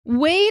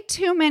Way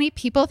too many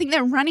people think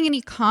that running an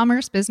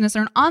e-commerce business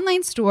or an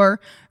online store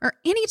or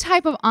any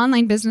type of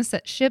online business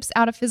that ships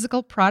out a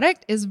physical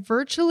product is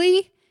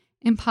virtually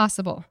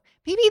impossible.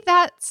 Maybe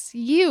that's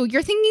you.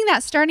 You're thinking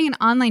that starting an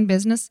online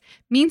business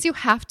means you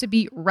have to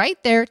be right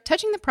there,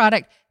 touching the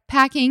product,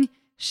 packing,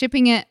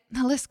 shipping it.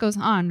 The list goes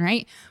on,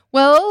 right?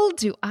 Well,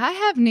 do I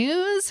have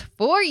news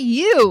for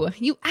you?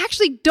 You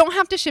actually don't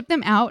have to ship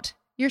them out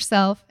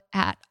yourself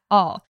at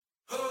all.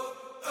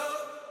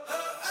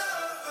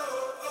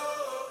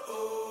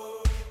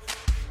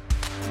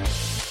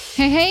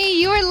 Hey,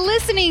 you are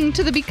listening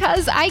to the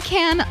Because I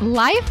Can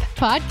Life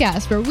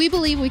podcast, where we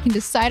believe we can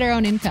decide our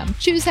own income,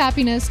 choose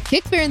happiness,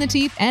 kick fear in the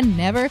teeth, and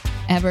never,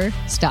 ever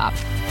stop.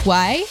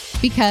 Why?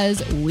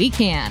 Because we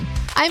can.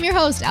 I'm your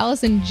host,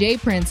 Allison J.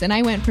 Prince, and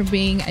I went from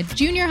being a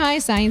junior high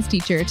science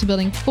teacher to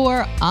building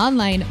 4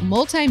 online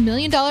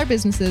multi-million-dollar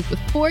businesses with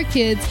 4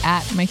 kids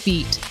at my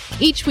feet.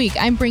 Each week,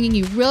 I'm bringing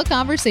you real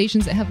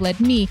conversations that have led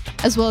me,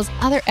 as well as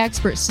other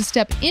experts, to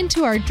step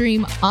into our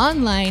dream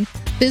online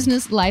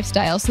business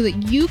lifestyle so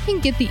that you can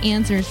get the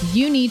answers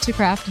you need to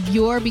craft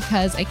your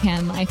Because I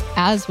Can life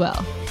as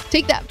well.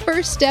 Take that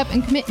first step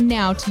and commit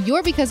now to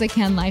your Because I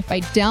Can life by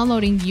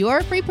downloading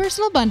your free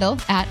personal bundle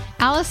at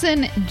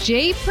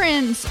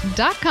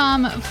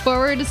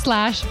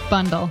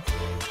AllisonJPrince.com/bundle.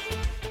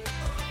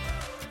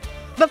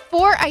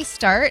 Before I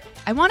start,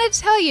 I wanted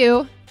to tell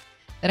you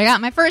that I got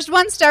my first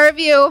 1-star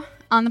review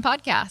on the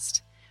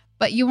podcast.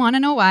 But you want to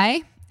know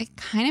why? It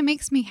kind of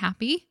makes me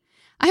happy.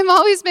 I've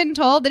always been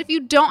told that if you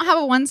don't have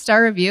a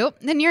 1-star review,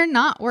 then you're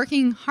not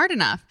working hard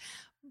enough.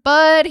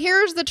 But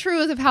here's the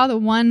truth of how the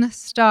 1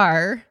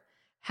 star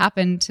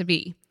happened to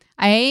be.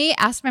 I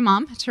asked my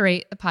mom to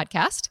rate the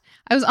podcast.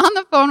 I was on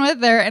the phone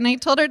with her and I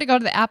told her to go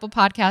to the Apple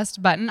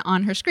Podcast button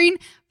on her screen,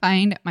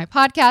 find my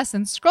podcast,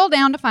 and scroll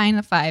down to find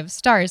the 5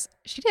 stars.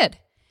 She did.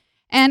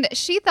 And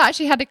she thought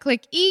she had to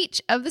click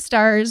each of the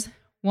stars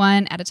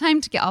one at a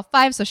time to get all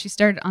 5. So she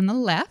started on the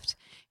left,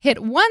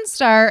 hit 1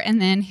 star,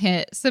 and then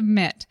hit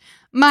submit.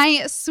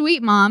 My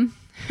sweet mom,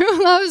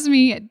 who loves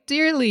me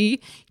dearly,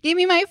 gave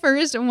me my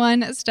first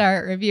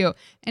 1-star review.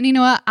 And you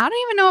know what? I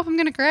don't even know if I'm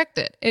going to correct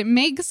it. It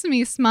makes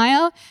me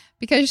smile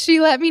because she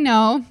let me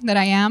know that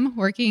I am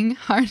working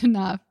hard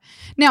enough.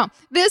 Now,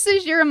 this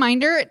is your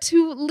reminder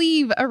to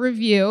leave a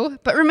review.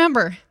 But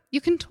remember,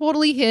 you can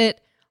totally hit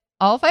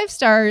all 5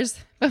 stars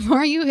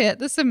before you hit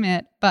the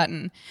submit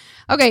button.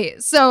 Okay,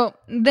 so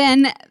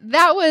then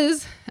that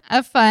was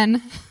a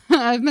fun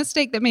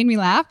mistake that made me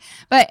laugh.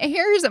 But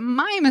here's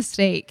my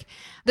mistake.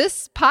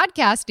 This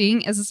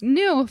podcasting is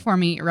new for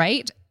me,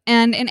 right?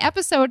 And in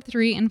episode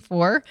 3 and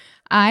 4,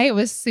 I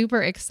was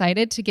super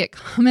excited to get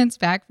comments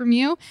back from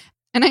you.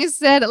 And I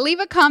said, leave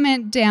a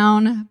comment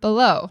down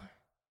below.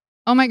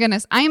 Oh my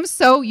goodness, I am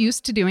so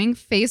used to doing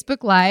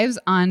Facebook Lives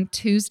on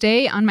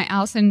Tuesday on my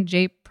Allison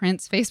J.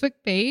 Prince Facebook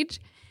page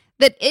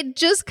that it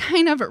just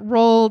kind of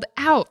rolled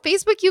out.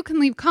 Facebook, you can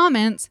leave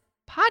comments.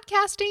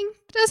 Podcasting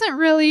doesn't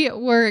really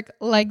work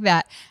like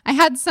that. I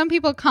had some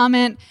people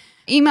comment,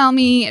 email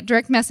me,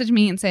 direct message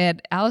me and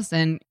said,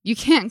 Allison, you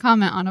can't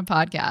comment on a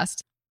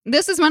podcast.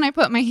 This is when I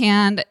put my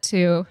hand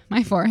to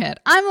my forehead.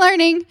 I'm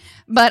learning,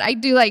 but I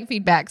do like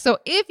feedback. So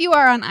if you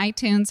are on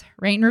iTunes,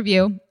 rate and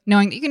review,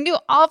 knowing that you can do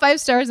all 5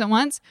 stars at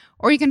once,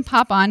 or you can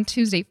pop on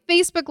Tuesday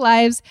Facebook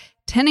Lives,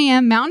 10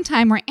 a.m. Mountain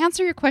Time, where I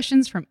answer your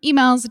questions from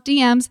emails,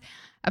 DMs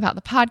about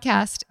the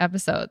podcast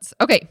episodes.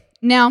 Okay,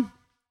 now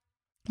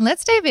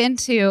let's dive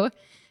into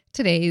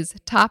today's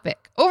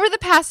topic. Over the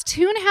past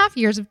 2.5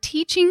 years of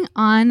teaching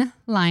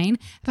online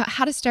about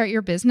how to start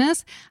your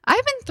business,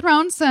 I've been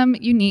thrown some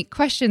unique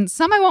questions.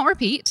 Some I won't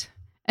repeat,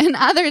 and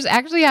others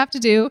actually have to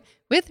do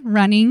with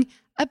running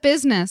a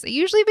business. It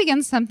usually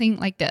begins something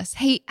like this.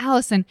 Hey,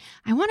 Allison,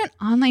 I want an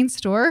online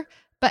store,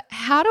 but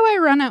how do I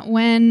run it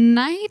when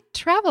I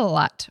travel a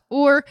lot?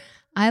 Or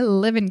I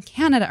live in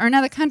Canada or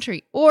another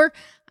country, or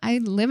I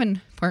live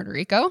in Puerto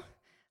Rico,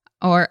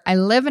 or I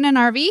live in an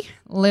RV,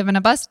 live in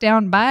a bus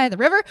down by the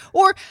river,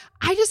 or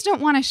I just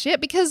don't want to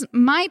ship because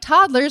my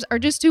toddlers are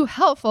just too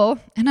helpful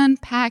and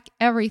unpack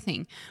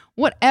everything.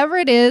 Whatever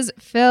it is,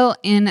 fill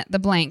in the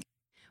blank.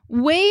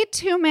 Way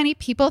too many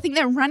people think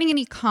that running an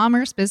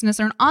e-commerce business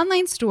or an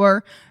online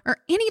store or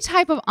any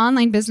type of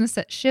online business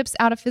that ships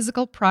out a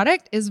physical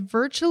product is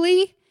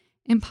virtually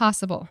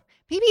impossible.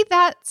 Maybe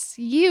that's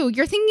you.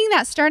 You're thinking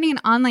that starting an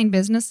online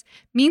business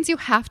means you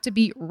have to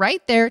be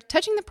right there,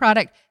 touching the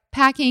product,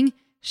 packing,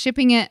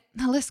 shipping it.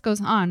 The list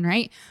goes on,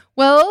 right?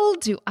 Well,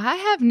 do I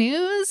have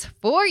news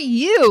for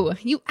you?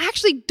 You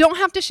actually don't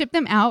have to ship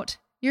them out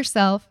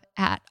yourself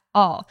at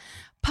all.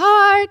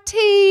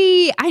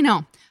 Party! I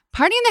know.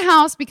 Party in the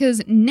house,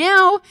 because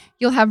now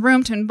you'll have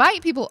room to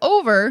invite people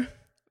over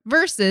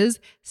versus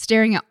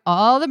staring at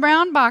all the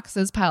brown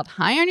boxes piled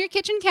high on your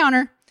kitchen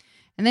counter.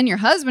 And then your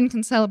husband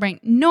can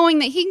celebrate knowing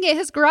that he can get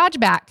his garage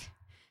back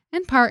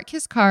and park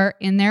his car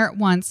in there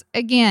once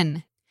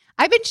again.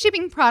 I've been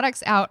shipping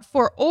products out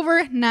for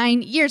over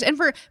 9 years. And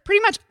for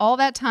pretty much all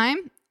that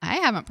time, I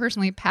haven't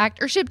personally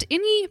packed or shipped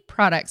any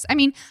products. I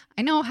mean,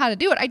 I know how to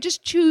do it. I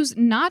just choose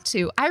not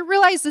to. I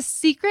realize the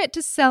secret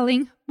to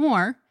selling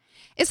more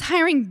is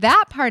hiring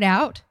that part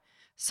out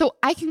so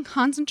I can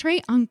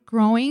concentrate on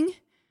growing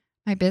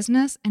my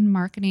business and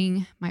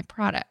marketing my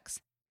products.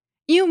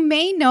 You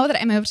may know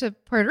that I moved to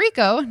Puerto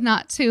Rico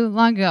not too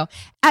long ago.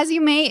 As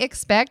you may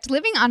expect,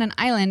 living on an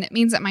island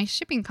means that my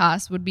shipping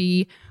costs would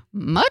be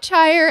much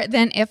higher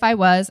than if I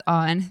was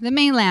on the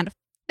mainland.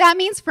 That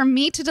means for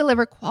me to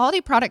deliver quality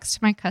products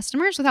to my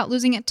customers without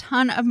losing a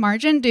ton of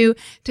margin due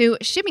to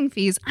shipping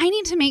fees, I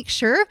need to make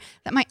sure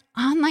that my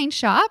online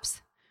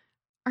shops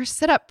are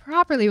set up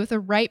properly with the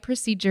right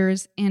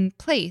procedures in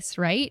place,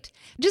 right?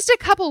 Just a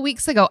couple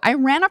weeks ago, I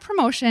ran a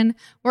promotion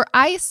where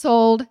I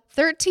sold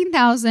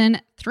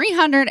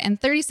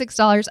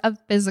 $13,336 of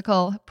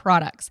physical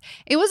products.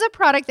 It was a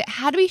product that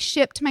had to be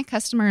shipped to my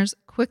customers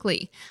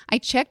quickly. I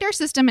checked our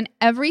system and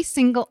every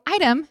single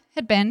item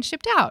had been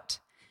shipped out,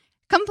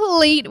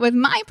 complete with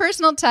my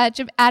personal touch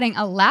of adding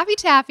a Laffy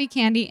Taffy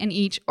candy in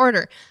each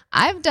order.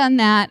 I've done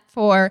that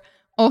for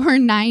over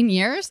 9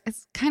 years.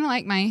 It's kind of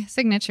like my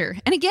signature.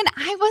 And again,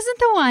 I wasn't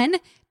the one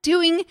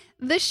doing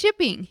the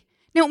shipping.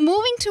 Now,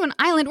 moving to an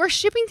island where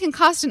shipping can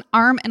cost an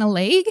arm and a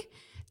leg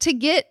to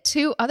get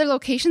to other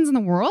locations in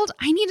the world,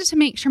 I needed to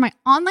make sure my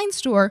online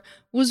store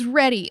was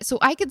ready so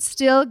I could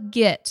still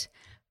get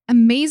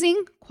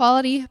amazing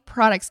quality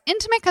products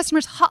into my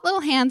customers' hot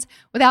little hands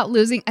without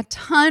losing a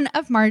ton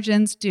of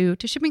margins due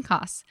to shipping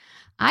costs.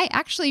 I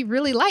actually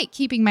really like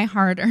keeping my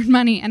hard-earned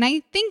money, and I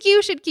think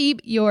you should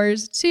keep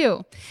yours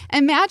too.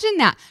 Imagine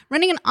that,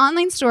 running an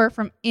online store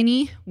from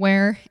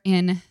anywhere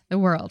in the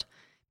world,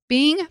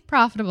 being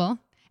profitable,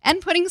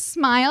 and putting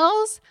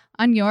smiles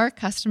on your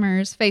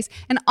customer's face.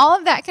 And all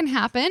of that can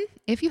happen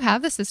if you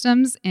have the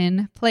systems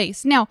in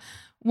place. Now,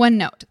 one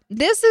note,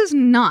 this is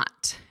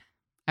not,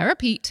 I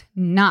repeat,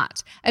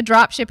 not a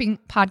dropshipping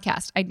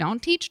podcast. I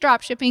don't teach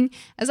dropshipping,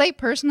 as I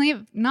personally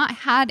have not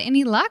had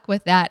any luck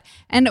with that,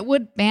 and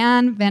would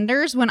ban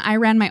vendors when I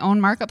ran my own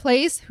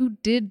marketplace who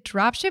did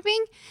dropshipping,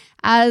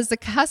 as the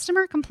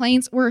customer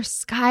complaints were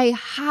sky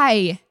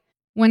high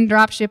when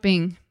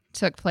dropshipping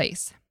took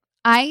place.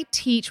 I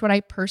teach what I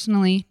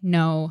personally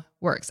know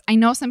works. I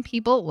know some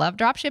people love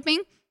dropshipping.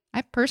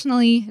 I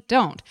personally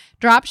don't.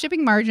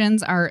 Dropshipping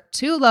margins are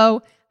too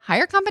low,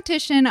 higher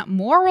competition,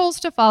 more rules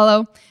to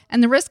follow,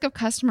 and the risk of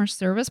customer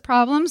service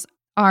problems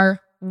are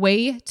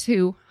way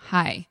too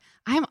high.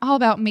 I'm all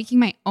about making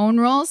my own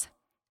rules,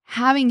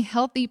 having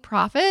healthy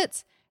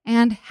profits,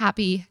 and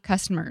happy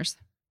customers.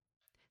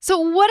 So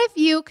what if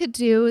you could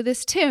do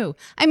this too?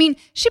 I mean,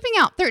 shipping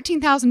out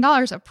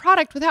 $13,000 of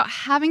product without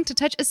having to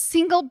touch a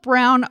single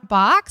brown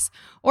box,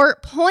 or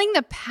pulling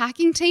the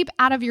packing tape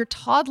out of your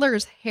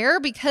toddler's hair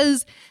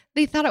because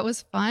they thought it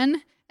was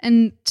fun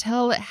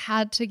until it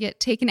had to get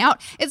taken out.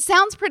 It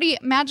sounds pretty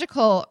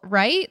magical,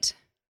 right?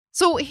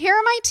 So here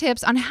are my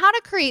tips on how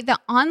to create the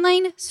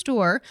online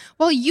store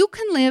while you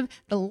can live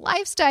the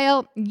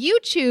lifestyle you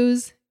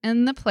choose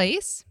in the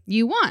place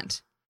you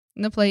want,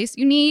 in the place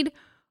you need,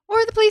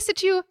 or the place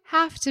that you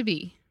have to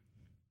be.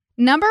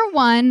 Number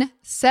 1,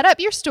 set up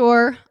your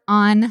store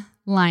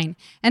online.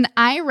 And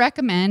I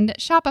recommend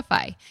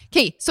Shopify.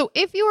 Okay, so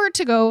if you were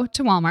to go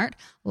to Walmart,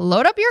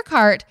 load up your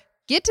cart,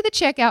 get to the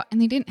checkout,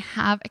 and they didn't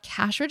have a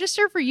cash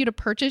register for you to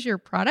purchase your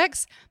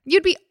products,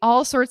 you'd be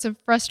all sorts of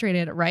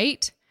frustrated,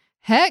 right?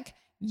 Heck,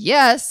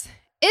 yes.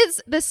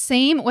 It's the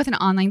same with an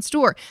online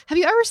store. Have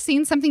you ever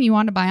seen something you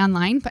wanted to buy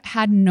online but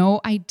had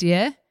no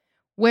idea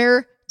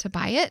where to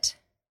buy it?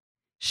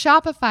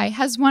 Shopify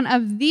has one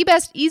of the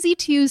best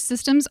easy-to-use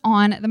systems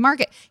on the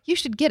market. You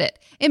should get it.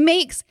 It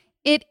makes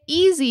it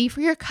easy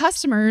for your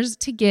customers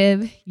to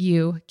give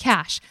you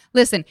cash.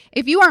 Listen,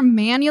 if you are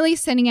manually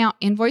sending out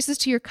invoices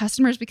to your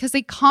customers because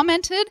they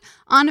commented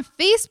on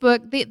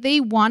Facebook that they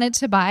wanted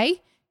to buy,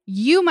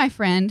 you, my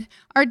friend,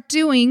 are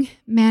doing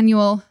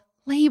manual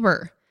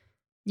labor.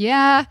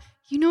 Yeah,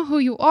 you know who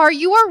you are.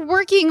 You are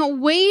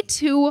working way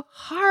too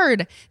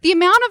hard. The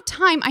amount of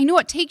time I know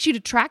it takes you to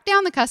track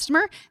down the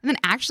customer and then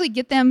actually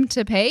get them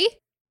to pay,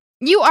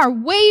 you are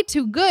way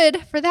too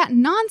good for that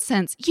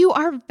nonsense. You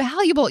are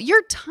valuable.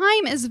 Your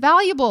time is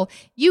valuable.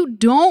 You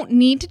don't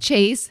need to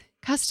chase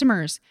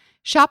customers.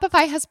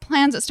 Shopify has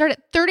plans that start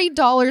at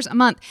 $30 a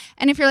month.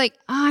 And if you're like,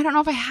 I don't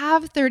know if I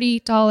have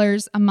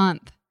 $30 a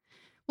month.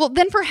 Well,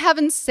 then for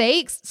heaven's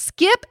sakes,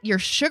 skip your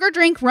sugar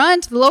drink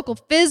run to the local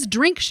fizz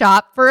drink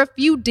shop for a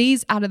few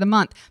days out of the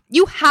month.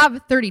 You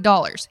have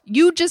 $30.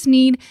 You just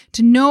need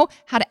to know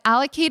how to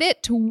allocate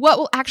it to what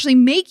will actually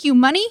make you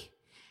money.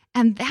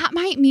 And that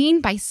might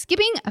mean by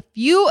skipping a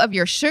few of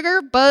your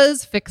sugar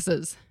buzz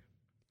fixes.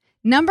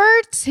 Number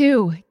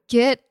 2,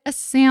 get a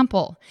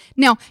sample.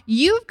 Now,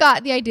 you've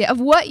got the idea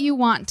of what you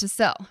want to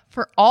sell.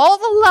 For all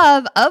the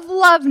love of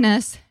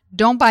loveness,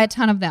 don't buy a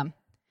ton of them.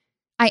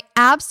 I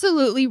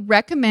absolutely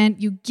recommend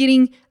you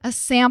getting a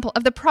sample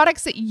of the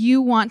products that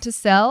you want to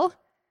sell.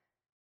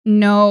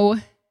 No,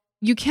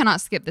 you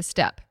cannot skip this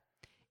step.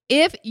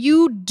 If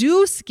you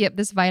do skip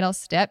this vital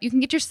step, you can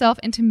get yourself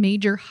into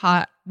major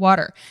hot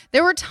water.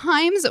 There were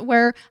times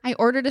where I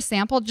ordered a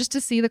sample just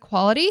to see the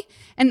quality.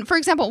 And for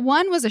example,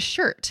 one was a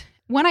shirt.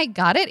 When I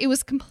got it, it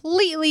was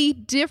completely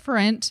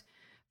different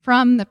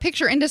from the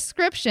picture and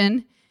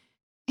description.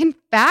 In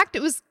fact,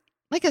 it was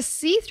like a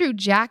see-through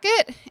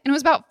jacket, and it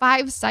was about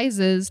 5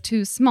 sizes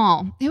too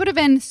small. It would have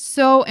been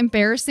so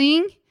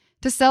embarrassing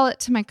to sell it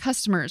to my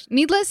customers.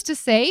 Needless to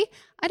say,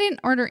 I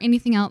didn't order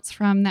anything else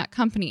from that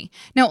company.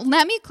 Now,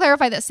 let me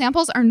clarify that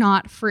samples are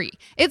not free.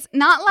 It's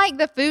not like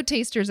the food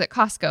tasters at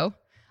Costco,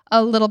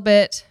 a little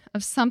bit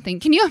of something.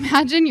 Can you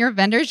imagine your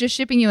vendors just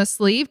shipping you a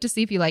sleeve to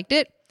see if you liked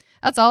it?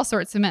 That's all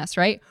sorts of mess,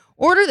 right?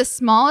 Order the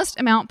smallest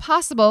amount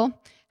possible.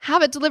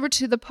 Have it delivered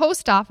to the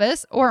post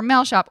office or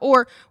mail shop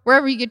or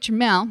wherever you get your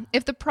mail.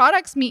 If the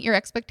products meet your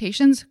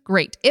expectations,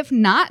 great. If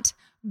not,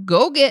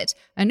 go get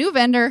a new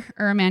vendor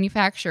or a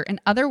manufacturer. In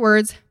other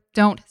words,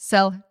 don't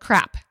sell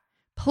crap.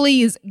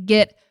 Please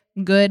get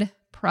good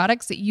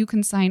products that you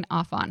can sign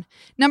off on.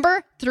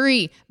 Number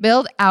 3,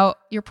 build out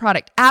your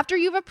product. After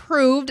you've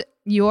approved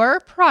your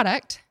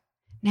product,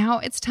 now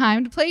it's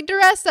time to play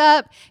dress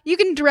up. You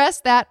can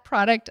dress that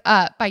product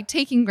up by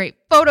taking great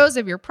photos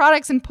of your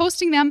products and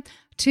posting them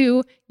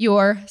to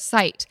your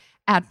site.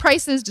 Add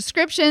prices,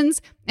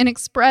 descriptions, and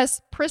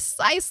express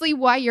precisely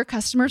why your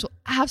customers will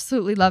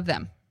absolutely love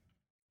them.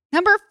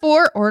 Number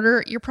 4,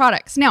 order your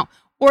products. Now,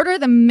 order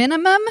the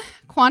minimum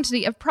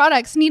quantity of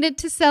products needed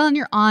to sell in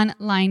your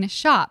online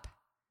shop.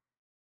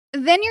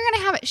 Then you're going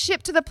to have it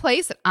shipped to the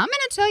place that I'm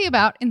going to tell you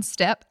about in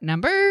step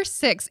number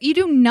 6. You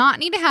do not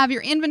need to have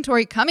your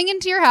inventory coming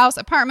into your house,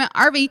 apartment,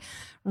 RV,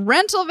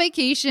 rental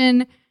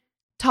vacation,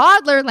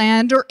 toddler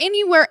land, or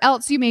anywhere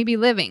else you may be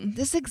living.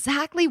 This is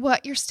exactly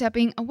what you're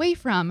stepping away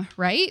from,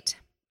 right?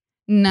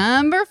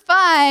 Number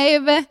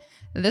 5,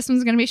 this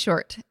one's going to be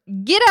short.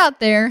 Get out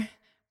there.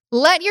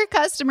 Let your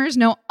customers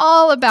know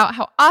all about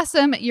how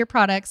awesome your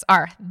products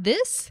are.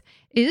 This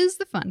is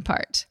the fun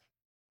part.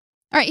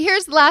 All right,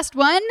 here's the last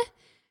one.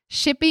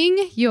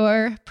 Shipping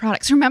your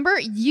products. Remember,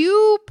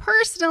 you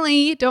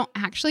personally don't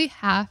actually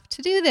have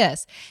to do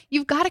this.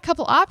 You've got a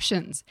couple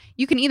options.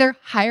 You can either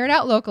hire it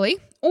out locally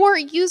or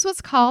use what's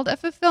called a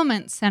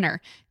fulfillment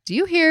center. Do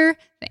you hear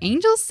the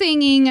angels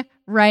singing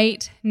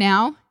right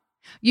now?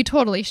 You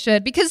totally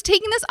should, because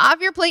taking this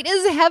off your plate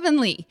is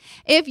heavenly.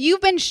 If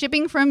you've been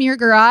shipping from your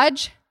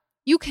garage,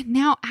 you can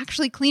now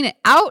actually clean it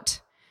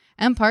out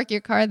and park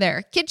your car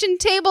there. Kitchen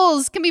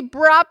tables can be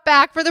brought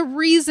back for the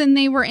reason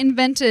they were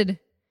invented.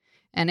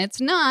 And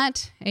it's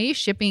not a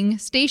shipping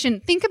station.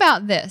 Think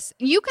about this.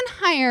 You can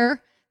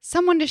hire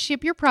someone to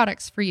ship your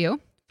products for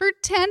you for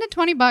 $10 to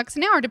 $20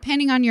 an hour,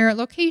 depending on your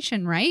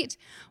location, right?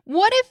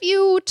 What if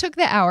you took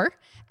the hour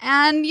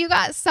and you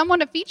got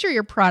someone to feature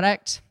your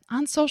product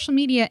on social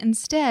media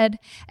instead,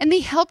 and they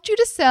helped you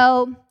to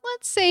sell,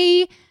 let's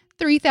say,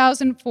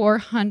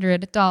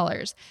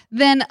 $3,400?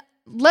 Then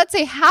let's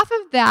say half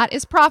of that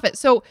is profit.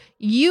 So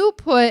you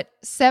put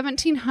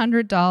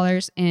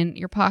 $1,700 in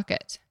your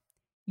pocket.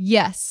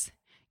 Yes,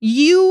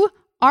 you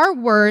are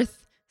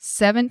worth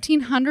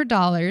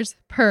 $1,700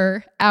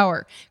 per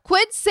hour.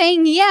 Quit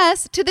saying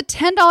yes to the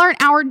 $10 an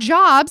hour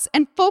jobs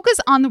and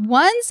focus on the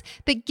ones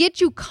that get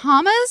you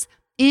commas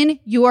in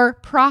your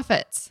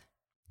profits.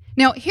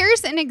 Now,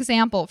 here's an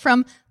example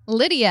from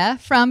Lydia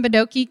from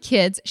Badoki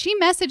Kids. She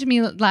messaged me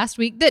last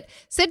week that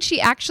said she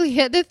actually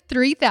hit the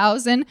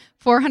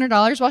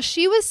 $3,400 while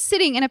she was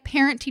sitting in a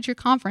parent-teacher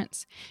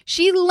conference.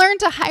 She learned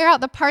to hire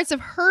out the parts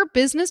of her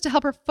business to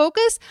help her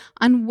focus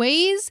on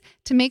ways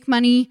to make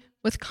money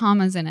with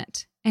commas in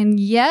it. And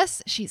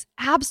yes, she's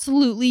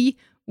absolutely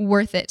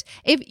worth it.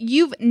 If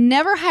you've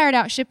never hired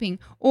out shipping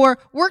or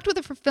worked with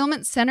a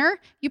fulfillment center,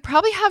 you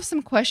probably have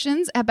some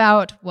questions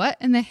about what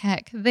in the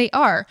heck they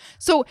are.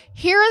 So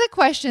here are the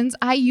questions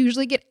I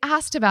usually get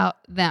asked about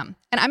them.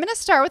 And I'm going to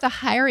start with the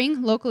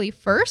hiring locally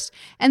first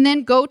and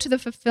then go to the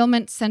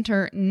fulfillment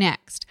center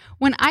next.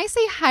 When I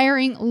say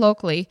hiring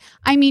locally,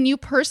 I mean you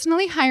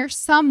personally hire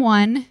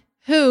someone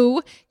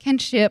who can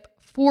ship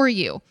for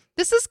you.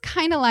 This is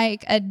kind of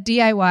like a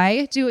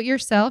DIY,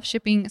 do-it-yourself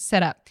shipping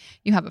setup.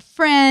 You have a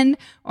friend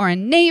or a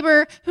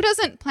neighbor who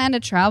doesn't plan to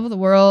travel the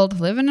world,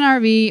 live in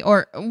an RV,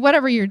 or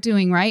whatever you're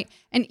doing, right?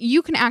 And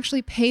you can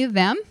actually pay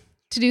them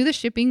to do the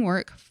shipping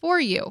work for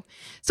you.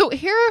 So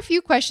here are a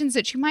few questions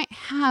that you might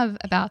have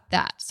about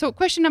that. So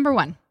question number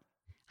 1,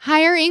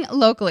 hiring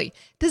locally.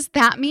 Does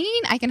that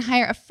mean I can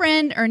hire a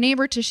friend or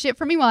neighbor to ship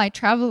for me while I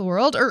travel the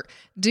world or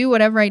do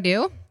whatever I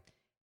do?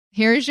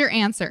 Here's your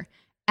answer.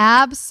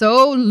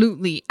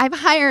 Absolutely. I've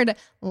hired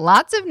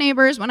lots of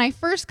neighbors when I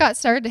first got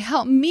started to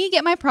help me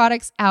get my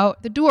products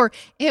out the door.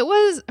 It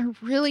was a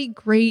really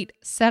great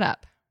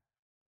setup.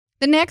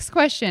 The next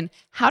question,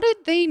 how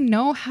did they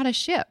know how to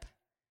ship?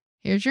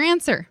 Here's your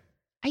answer.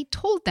 I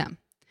told them.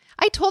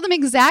 I told them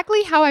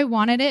exactly how I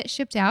wanted it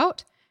shipped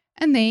out,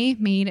 and they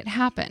made it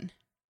happen.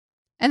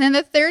 And then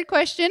the third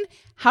question,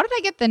 how did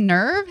I get the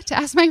nerve to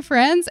ask my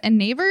friends and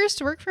neighbors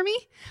to work for me?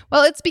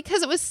 Well, it's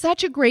because it was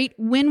such a great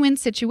win-win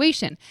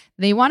situation.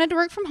 They wanted to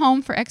work from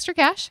home for extra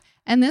cash,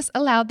 and this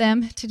allowed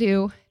them to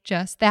do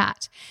just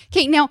that.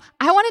 Okay, now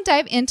I want to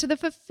dive into the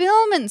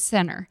fulfillment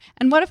center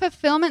and what a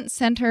fulfillment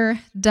center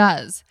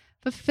does.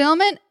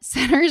 Fulfillment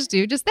centers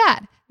do just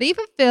that. They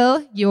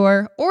fulfill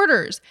your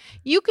orders.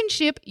 You can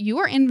ship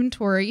your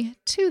inventory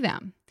to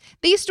them.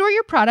 They store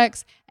your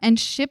products and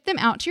ship them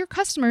out to your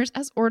customers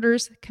as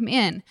orders come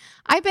in.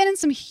 I've been in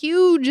some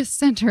huge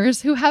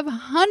centers who have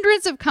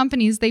hundreds of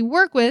companies they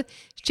work with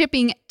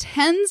shipping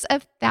tens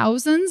of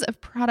thousands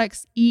of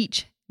products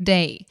each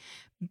day.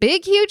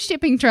 Big, huge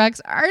shipping trucks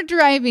are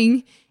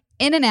driving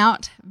in and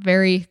out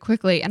very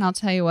quickly. And I'll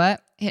tell you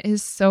what, it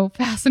is so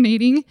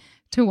fascinating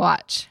to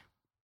watch.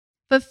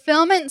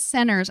 Fulfillment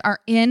centers are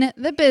in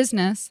the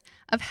business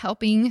of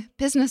helping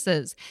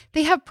businesses.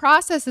 They have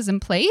processes in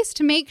place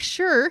to make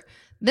sure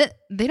that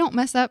they don't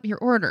mess up your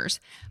orders.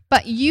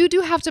 But you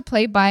do have to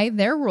play by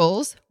their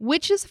rules,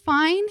 which is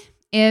fine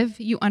if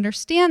you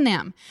understand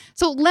them.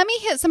 So let me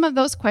hit some of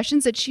those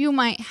questions that you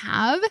might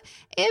have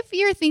if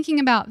you're thinking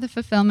about the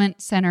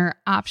fulfillment center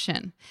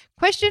option.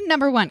 Question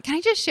number 1, can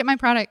I just ship my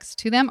products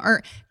to them,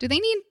 or do they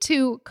need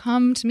to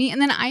come to me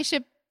and then I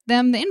ship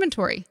them the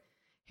inventory?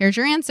 Here's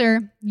your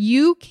answer.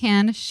 You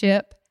can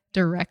ship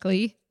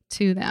directly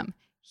to them.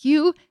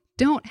 You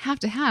don't have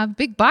to have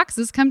big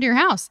boxes come to your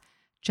house.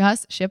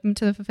 Just ship them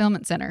to the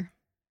fulfillment center.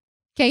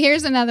 Okay,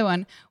 here's another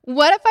one.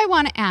 What if I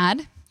want to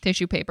add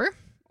tissue paper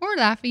or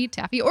Laffy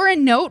Taffy or a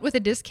note with a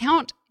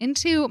discount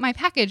into my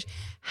package?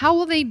 How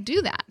will they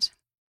do that?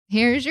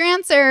 Here's your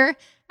answer.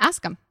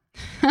 Ask them.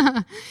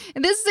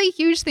 This is a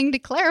huge thing to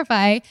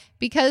clarify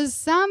because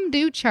some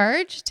do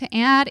charge to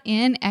add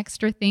in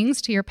extra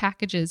things to your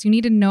packages. You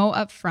need to know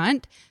up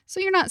front so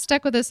you're not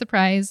stuck with a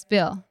surprise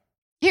bill.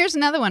 Here's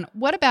another one.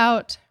 What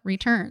about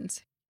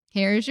returns?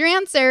 Here's your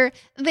answer.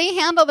 They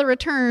handle the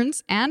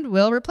returns and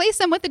will replace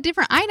them with a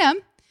different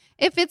item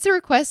if it's a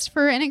request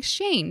for an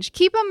exchange.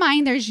 Keep in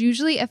mind there's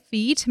usually a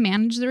fee to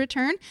manage the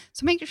return,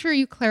 so make sure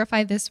you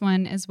clarify this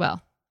one as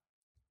well.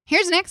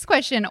 Here's the next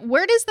question.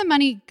 Where does the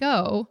money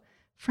go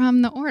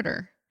from the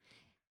order?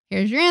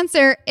 Here's your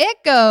answer.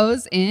 It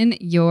goes in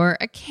your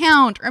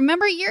account.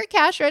 Remember, your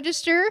cash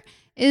register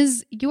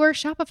is your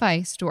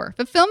Shopify store.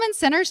 Fulfillment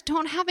centers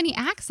don't have any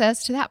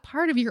access to that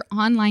part of your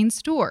online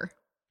store.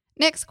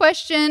 Next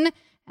question.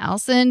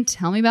 Allison,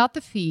 tell me about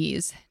the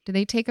fees. Do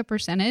they take a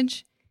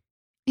percentage?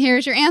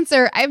 Here's your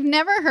answer. I've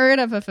never heard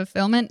of a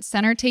fulfillment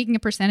center taking a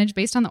percentage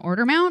based on the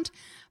order amount,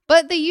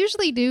 but they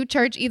usually do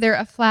charge either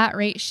a flat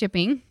rate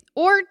shipping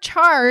or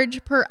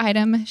charge per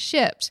item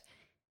shipped.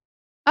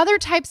 Other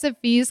types of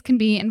fees can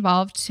be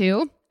involved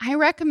too. I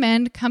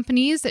recommend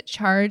companies that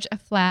charge a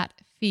flat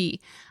fee.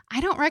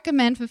 I don't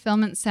recommend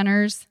fulfillment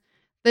centers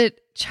that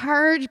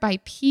charge by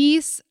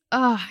piece.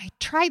 I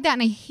tried that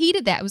and I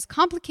hated that. It was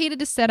complicated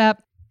to set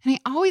up and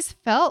I always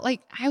felt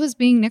like I was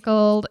being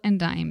nickeled and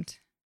dimed.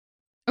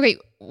 Okay,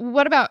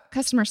 what about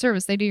customer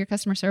service? They do your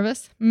customer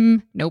service?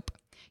 Nope.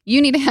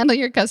 You need to handle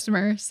your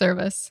customer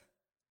service.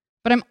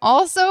 But I'm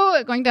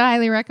also going to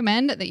highly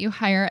recommend that you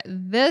hire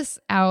this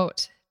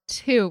out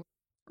too.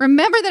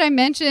 Remember that I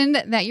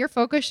mentioned that your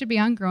focus should be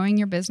on growing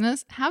your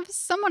business. Have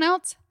someone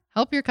else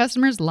help your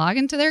customers log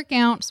into their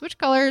account, switch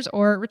colors,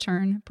 or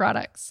return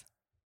products.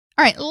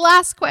 All right,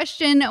 last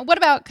question. What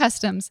about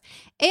customs?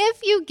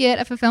 If you get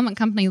a fulfillment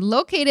company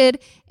located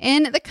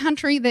in the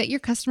country that your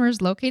customer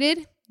is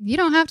located, you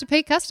don't have to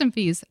pay custom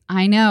fees.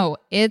 I know,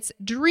 it's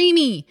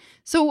dreamy.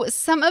 So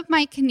some of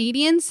my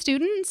Canadian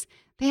students,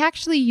 they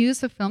actually use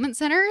fulfillment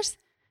centers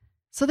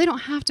so they don't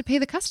have to pay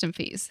the custom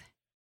fees.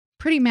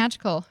 Pretty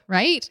magical,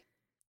 right?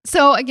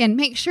 So again,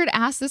 make sure to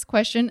ask this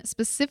question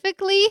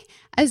specifically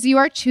as you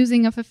are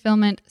choosing a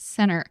fulfillment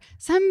center.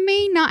 Some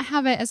may not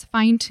have it as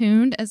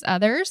fine-tuned as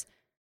others,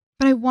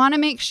 but I want to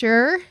make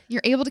sure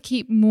you're able to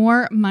keep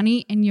more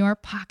money in your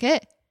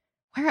pocket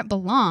where it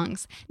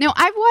belongs. Now,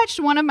 I've watched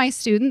one of my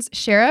students,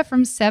 Shara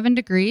from 7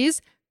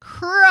 Degrees,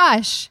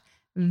 crush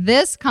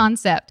this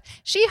concept.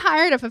 She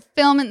hired a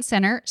fulfillment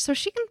center so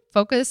she can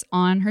focus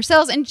on her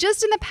sales. And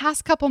just in the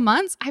past couple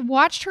months, I've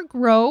watched her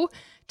grow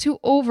to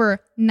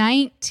over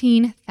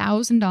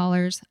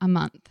 $19,000 a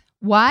month.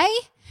 Why?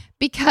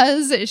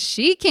 Because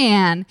she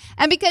can,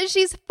 and because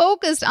she's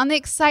focused on the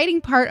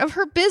exciting part of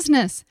her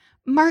business,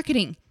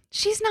 marketing.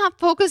 She's not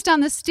focused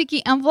on the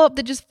sticky envelope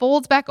that just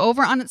folds back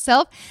over on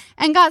itself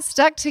and got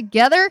stuck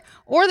together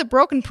or the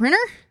broken printer.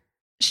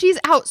 She's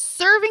out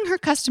serving her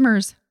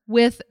customers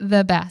with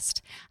the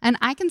best. And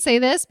I can say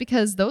this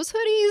because those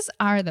hoodies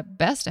are the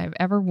best I've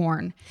ever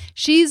worn.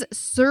 She's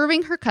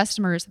serving her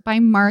customers by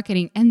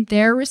marketing and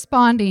they're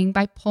responding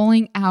by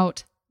pulling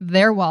out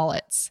their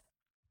wallets.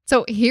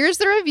 So here's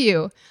the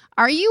review.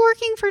 Are you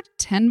working for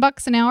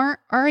 $10 an hour?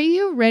 Or are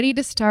you ready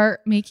to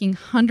start making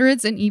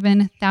hundreds and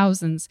even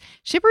thousands?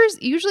 Shippers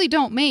usually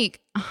don't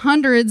make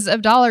hundreds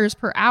of dollars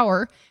per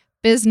hour.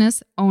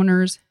 Business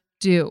owners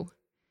do.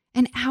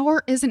 An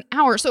hour is an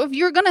hour. So if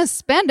you're going to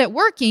spend it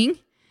working,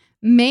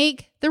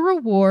 make the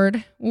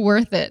reward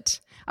worth it.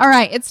 All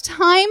right, it's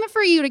time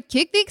for you to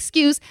kick the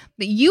excuse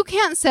that you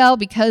can't sell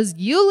because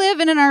you live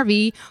in an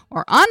RV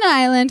or on an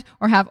island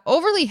or have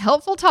overly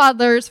helpful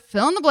toddlers,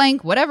 fill in the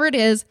blank, whatever it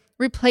is.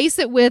 Replace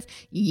it with,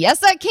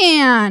 yes, I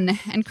can,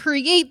 and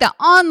create the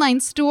online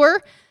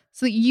store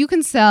so that you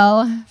can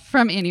sell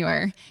from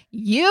anywhere.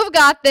 You've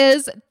got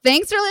this.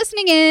 Thanks for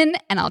listening in,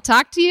 and I'll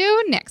talk to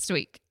you next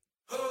week.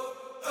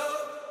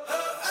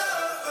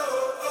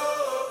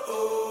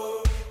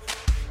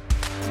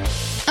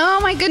 Oh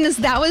my goodness,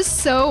 that was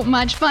so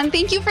much fun.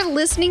 Thank you for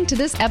listening to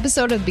this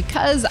episode of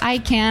Because I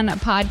Can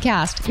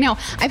podcast. Now,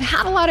 I've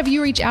had a lot of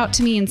you reach out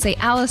to me and say,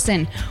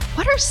 Allison,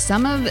 what are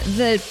some of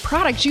the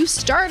products you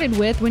started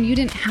with when you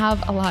didn't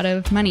have a lot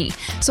of money?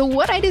 So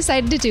what I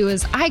decided to do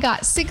is I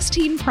got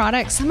 16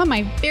 products, some of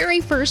my very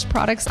first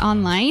products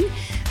online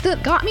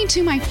that got me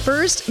to my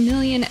first $1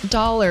 million. And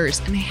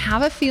I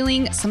have a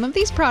feeling some of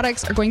these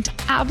products are going to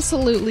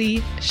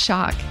absolutely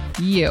shock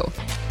you.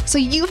 So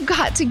you've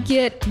got to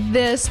get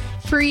this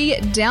free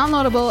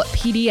downloadable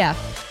PDF.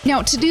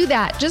 Now, to do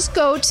that, just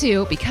go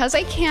to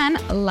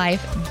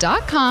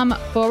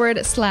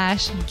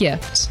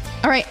becauseIcanlife.com/gift.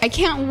 All right, I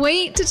can't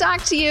wait to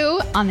talk to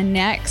you on the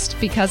next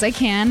Because I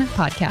Can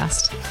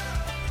podcast.